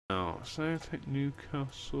Now, say I take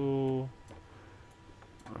Newcastle.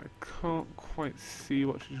 I can't quite see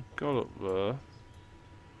what she's got up there.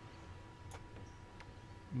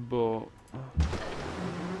 But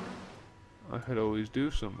I could always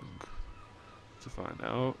do something to find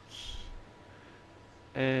out.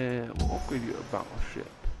 We'll upgrade you a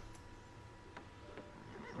battleship.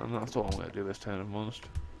 And that's all I'm going to do this turn, if I'm honest.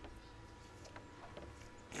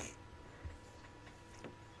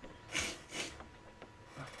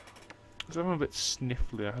 Because I'm a bit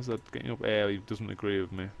sniffly. As that getting up air, he doesn't agree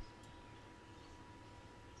with me.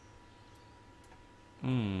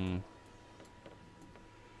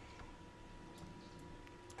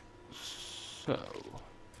 So,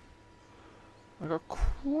 I got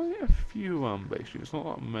quite a few ambitions,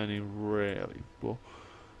 not that many really, but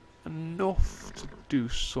enough to do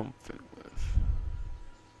something with.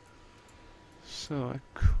 So I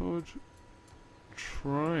could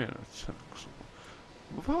try and attack someone.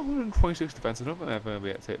 With 126 defense, I don't think I'm ever going to be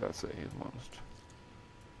able to take that city, if I'm honest.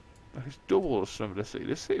 Like, it's double the strength of the city.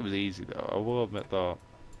 This city was easy though, I will admit that.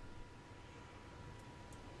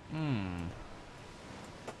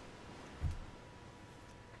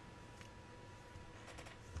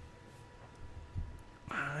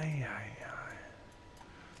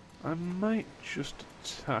 I might just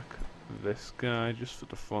attack this guy just for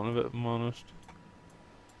the fun of it, if I'm honest.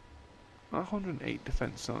 108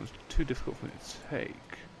 defense sounds too difficult for me to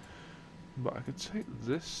take. But I could take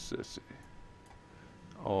this city.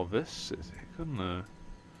 Or this city, couldn't I?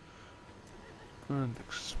 And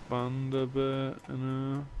expand a bit, you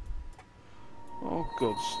know. Oh,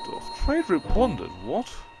 good stuff. Trade route plundered, what?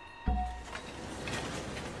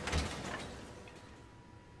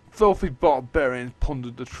 Filthy barbarians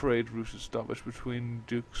plundered the trade route established between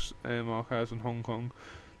Duke's archives and Hong Kong.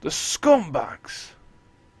 The scumbags!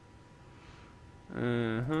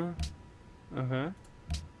 Okay.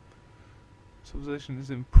 Civilization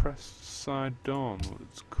is impressed side on with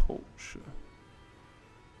its culture.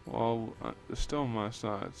 Well, they're still on my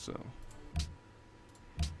side, so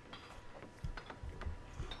it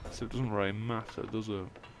doesn't really matter, does it?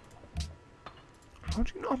 How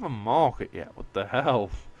do you not have a market yet? What the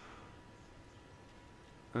hell?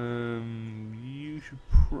 You should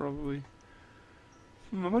probably.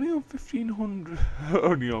 I'm only on 1500.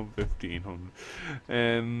 Only on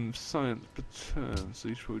 1500. Science per turn, so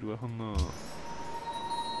you should probably work on that.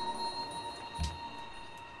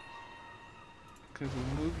 Okay, so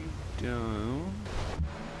we'll move you down.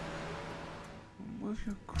 We'll move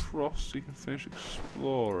you across so you can finish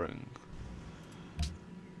exploring.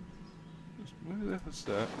 Just move you there for a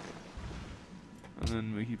sec. And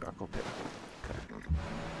then move you back up here. Okay.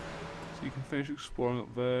 So you can finish exploring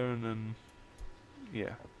up there and then.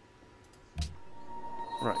 Yeah.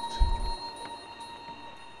 Right.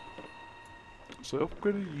 So I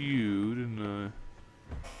upgraded you, didn't I?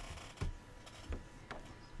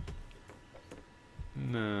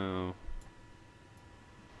 Now,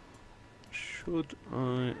 should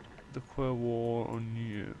I declare war on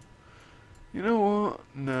you? You know what?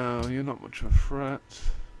 No, you're not much of a threat.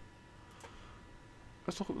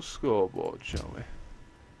 Let's look at the scoreboard, shall we?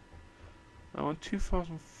 I'm on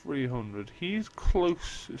 2,300. He's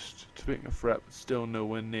closest to being a threat, but still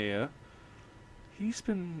nowhere near. He's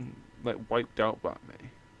been like wiped out by me.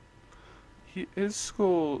 His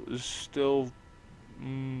score is still.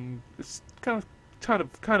 It's kind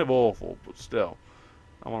of awful, but still,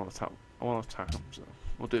 I want to attack. I want to attack him, so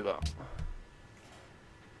we'll do that.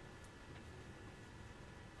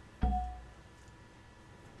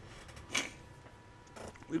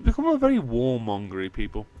 We've become a very warmongery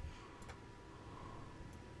people.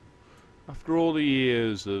 After all the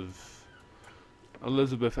years of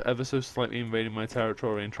Elizabeth ever so slightly invading my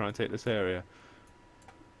territory and trying to take this area,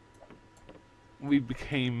 we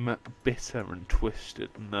became bitter and twisted,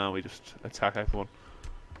 and now we just attack everyone.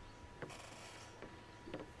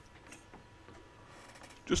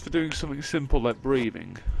 Just for doing something simple like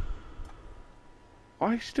breathing.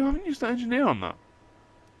 I still haven't used the engineer on that.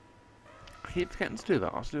 I keep forgetting to do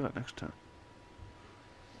that. I'll have to do that next time.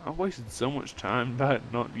 I've wasted so much time by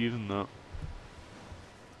not using that.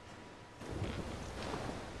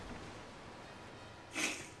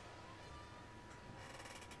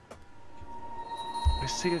 I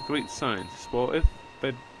see a great scientist. Well, if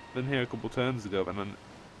they'd been here a couple of turns ago, then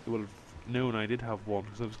they would have known I did have one,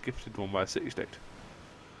 because I was gifted one by a city-state.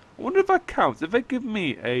 I wonder if that counts. If they give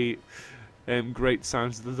me a great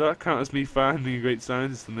scientist, does that count as me finding a great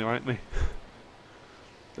scientist and they like me?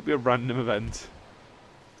 It'll be a random event.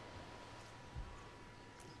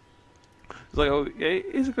 It's like, oh, yeah,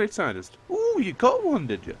 he's a great scientist. Ooh, you got one,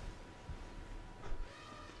 did you?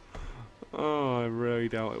 Oh, I really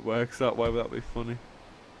doubt it works that way, but that'd be funny.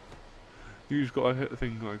 You just gotta hit the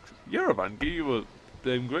thing like, Yerevan gave you a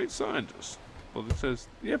damn great scientist. Well, it says,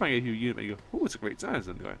 Yerevan gave you a unit, and you go, oh, it's a great scientist,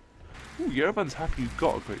 and you go, oh, Yerevan's happy you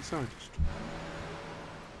got a great scientist.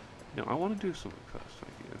 Now, I want to do something first,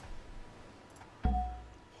 thank you.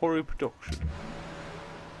 Horror production.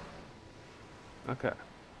 Okay.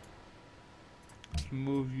 Let's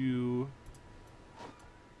move you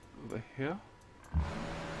over here.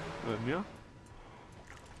 Yeah.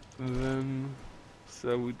 And then,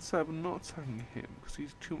 so we decide we're not attacking him because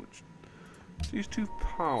he's too much. He's too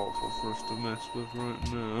powerful for us to mess with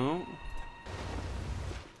right now.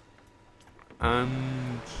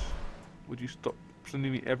 And would you stop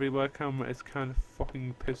sending me everywhere, camera? It's kind of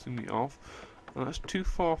fucking pissing me off. And that's too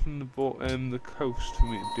far from the coast for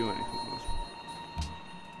me to do anything with.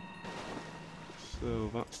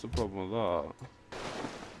 So that's the problem with that.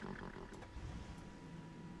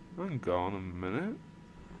 Hang on a minute.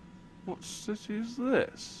 What city is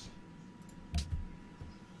this?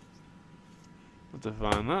 Have to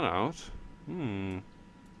find that out. No,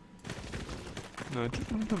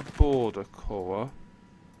 just look at the border colour.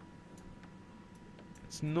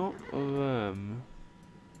 It's not them.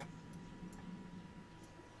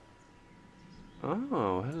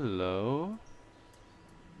 Oh, hello.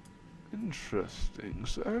 Interesting.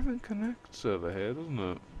 So everything connects over here, doesn't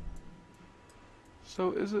it?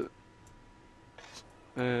 So is it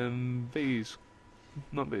these,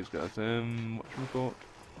 not these guys, whatchamacallit?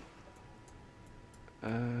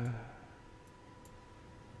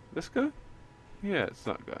 This guy? Yeah, it's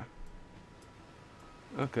that guy.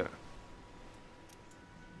 Okay.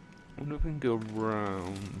 I wonder if we can go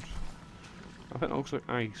round. I think it looks like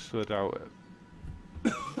ice, so I doubt it.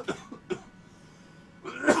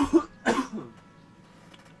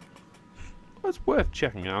 It's worth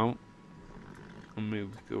checking out. And maybe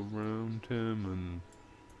go around him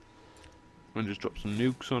and just drop some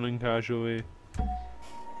nukes on him casually.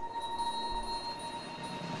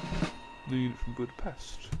 New unit from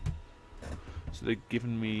Budapest. So they're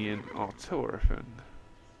giving me an artillery thing.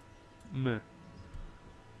 Meh.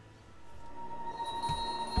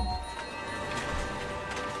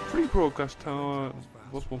 Free broadcast tower,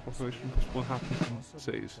 plus one population, plus one happens from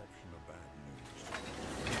cities.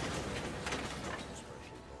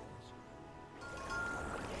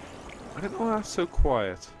 I don't know why that's so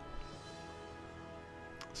quiet.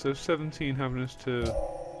 So 17 happiness to...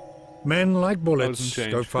 Men, like bullets,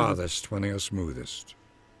 go farthest when they are smoothest.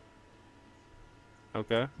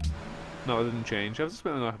 Okay. No, it didn't change. I was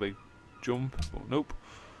expecting like a big jump, but nope.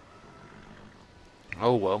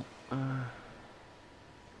 Oh well. I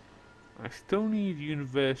still need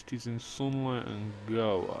universities in Sunlight and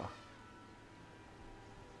Goa.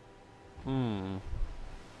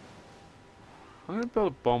 I'm gonna build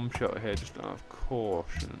a bomb shelter here just out of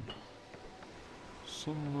caution.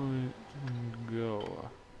 Sunlight and Goa.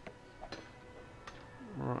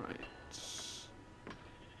 Right.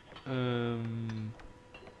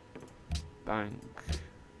 Bank.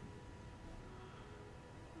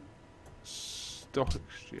 Stock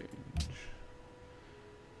exchange.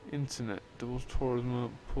 Internet. Doubles tourism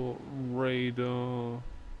output. Radar.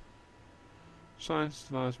 Science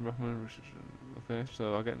device and recommended research. Okay,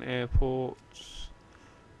 so I get an airport,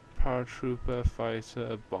 paratrooper,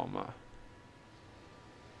 fighter, bomber.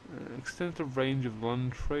 Extend the range of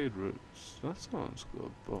land trade routes. That sounds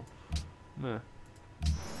good, but meh.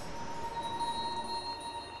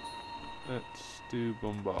 Let's do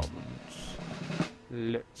bombardments.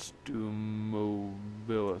 Let's do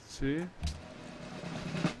mobility.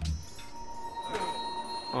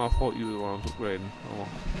 Oh, I thought you were the one I was upgrading. Oh.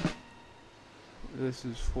 This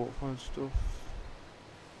is fortified stuff.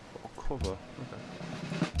 Or cover. Okay.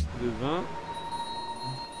 Do that.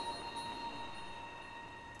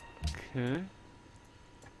 Okay.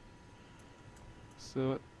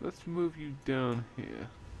 So let's move you down here.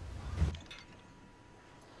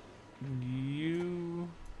 You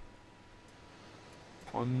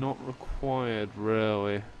are not required,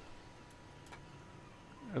 really.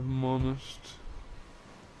 If I'm honest.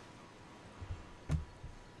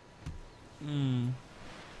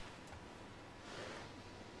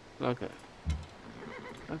 Okay.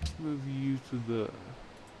 Let's move you to the...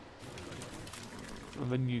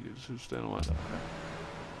 And then you get to stand like that. Okay.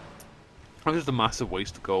 It's just a massive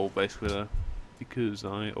waste of gold, basically, there. Because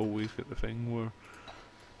I always get the thing where...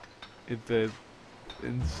 If they're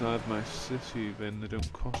inside my city, then they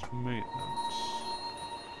don't cost maintenance.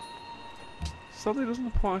 Sadly, it doesn't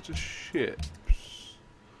apply to ships.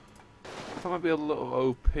 That might be a little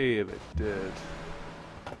OP if it did.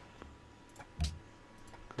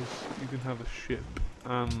 Because you can have a ship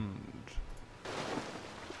and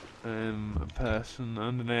a person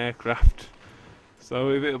and an aircraft.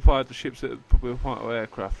 So if it applied to ships, it would probably apply to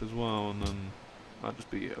aircraft as well, and then that'd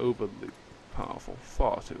just be overly powerful,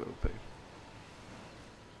 far too OP.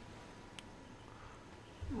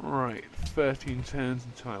 Right, 13 turns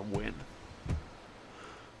until I win.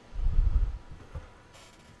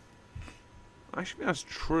 Actually, that's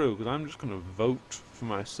true, because I'm just going to vote for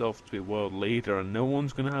myself to be world leader, and no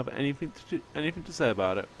one's going to have anything to say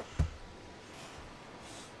about it.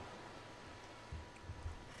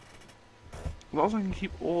 As long as I can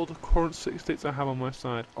keep all the current 6 states I have on my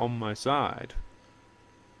side.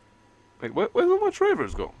 Like, where's all my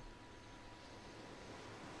traders gone?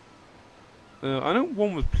 I know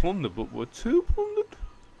one was plundered, but were 2 plundered?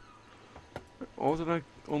 Or did I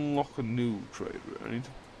unlock a new trade route? I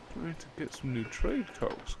need to get some new trade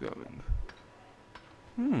codes going.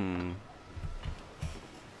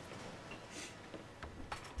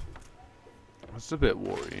 That's a bit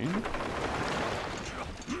worrying.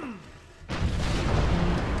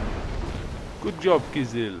 Good job,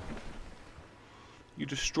 Gizil. You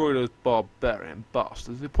destroy those barbarian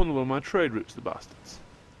bastards. They plundered one of my trade routes, the bastards.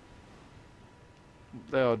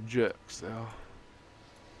 They are jerks, they are.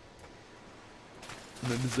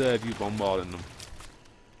 And they deserve you bombarding them.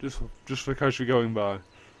 Just because you're going by.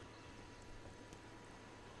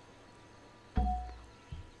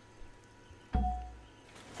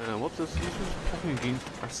 What's this? This is attacking against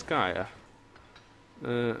Askaya.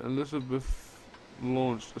 Elizabeth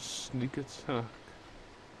launched a sneak attack.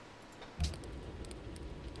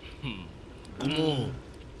 Stop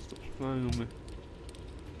spying on me.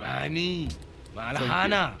 Bani,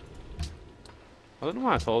 Malahana. I don't know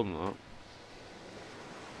why I told him that.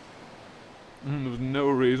 There was no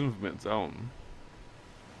reason for me to tell him.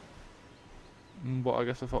 But I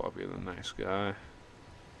guess I thought I'd be the nice guy.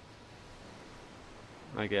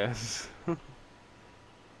 I guess. You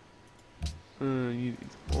need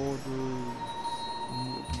to order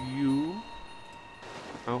you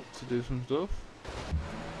out to do some stuff.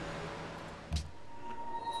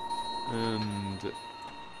 And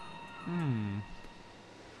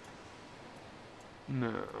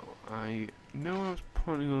now I know I was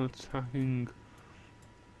planning on attacking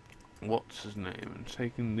what's his name and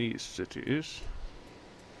taking these cities,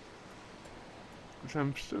 which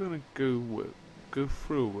I'm still gonna go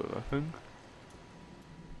through with, I think.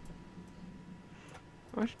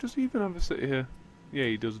 Actually, does he even have a city here? Yeah,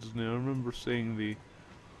 he does, doesn't he? I remember seeing the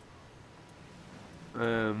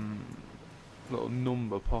little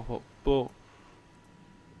number pop up, but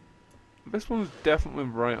this one's definitely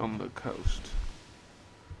right on the coast.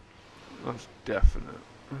 That's definite.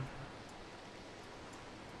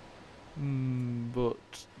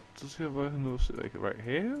 But does he have another city like right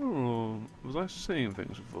here, or was I seeing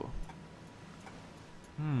things before?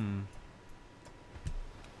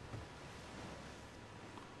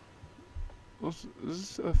 Is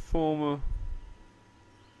this a former?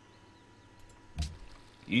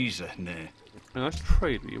 Easy, ne. Nice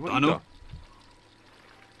trade with you. What you got?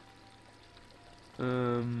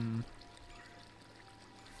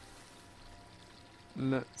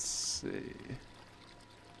 Let's see.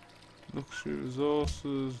 Luxury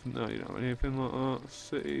resources. No, you don't have anything like that.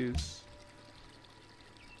 Cities.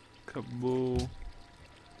 Kabul.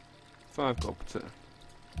 5 gold per turn.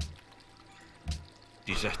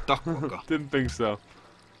 Didn't think so.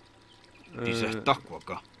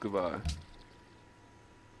 Goodbye.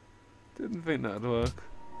 Didn't think that'd work.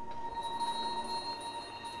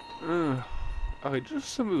 Okay, just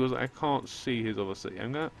simply because I can't see his other city.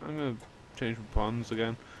 I'm gonna change my plans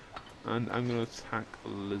again, and I'm gonna attack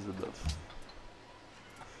Elizabeth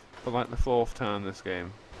for like the 4th time this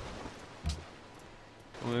game.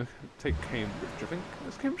 I'm gonna take Cambridge. I think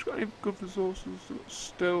has Cambridge got any good resources? They've got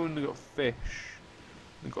stone, they've got fish,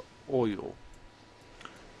 they've got oil.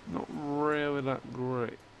 Not really that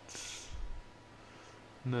great.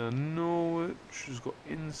 Now Norwich has got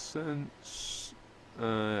incense,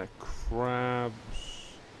 crabs.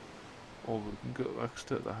 Or we can go to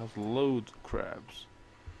Exeter that has loads of crabs.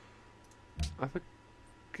 I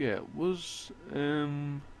forget, was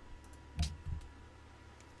no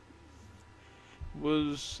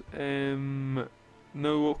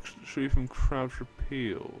luxury from crabs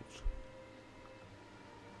repealed?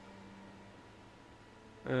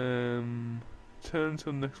 Turn to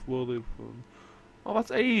the next world league. Oh,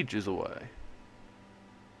 that's ages away.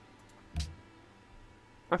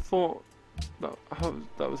 I thought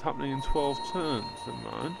that was happening in 12 turns.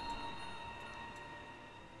 Never mind.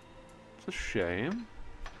 It's a shame.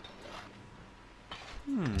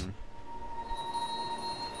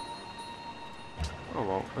 Oh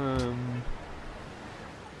well.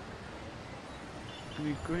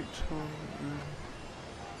 gonna be a great time.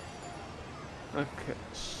 Okay,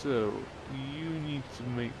 so you need to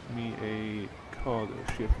make me a cargo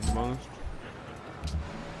ship, if I'm honest.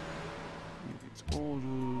 It's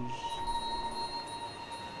orders.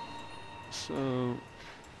 So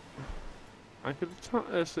I could attack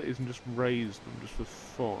their cities and just raise them just for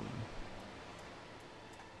fun,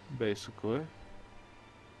 basically.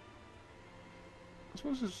 I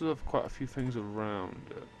suppose there's have quite a few things around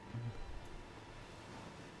it.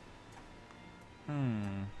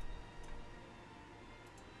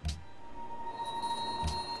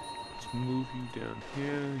 Let's move you down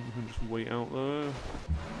here. You can just wait out there.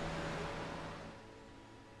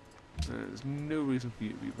 There's no reason for you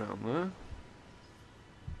to be around there.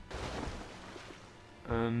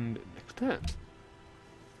 And next turn.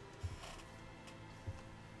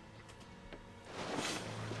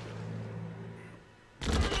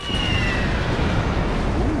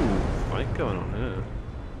 Ooh, fight going on here.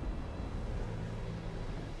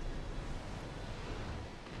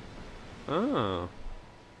 Ah,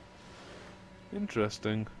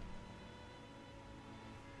 interesting.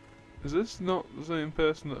 Is this not the same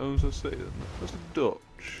person that owns the city then? That's a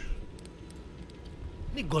Dutch.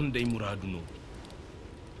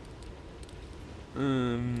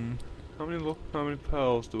 How many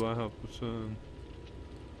pearls do I have per turn?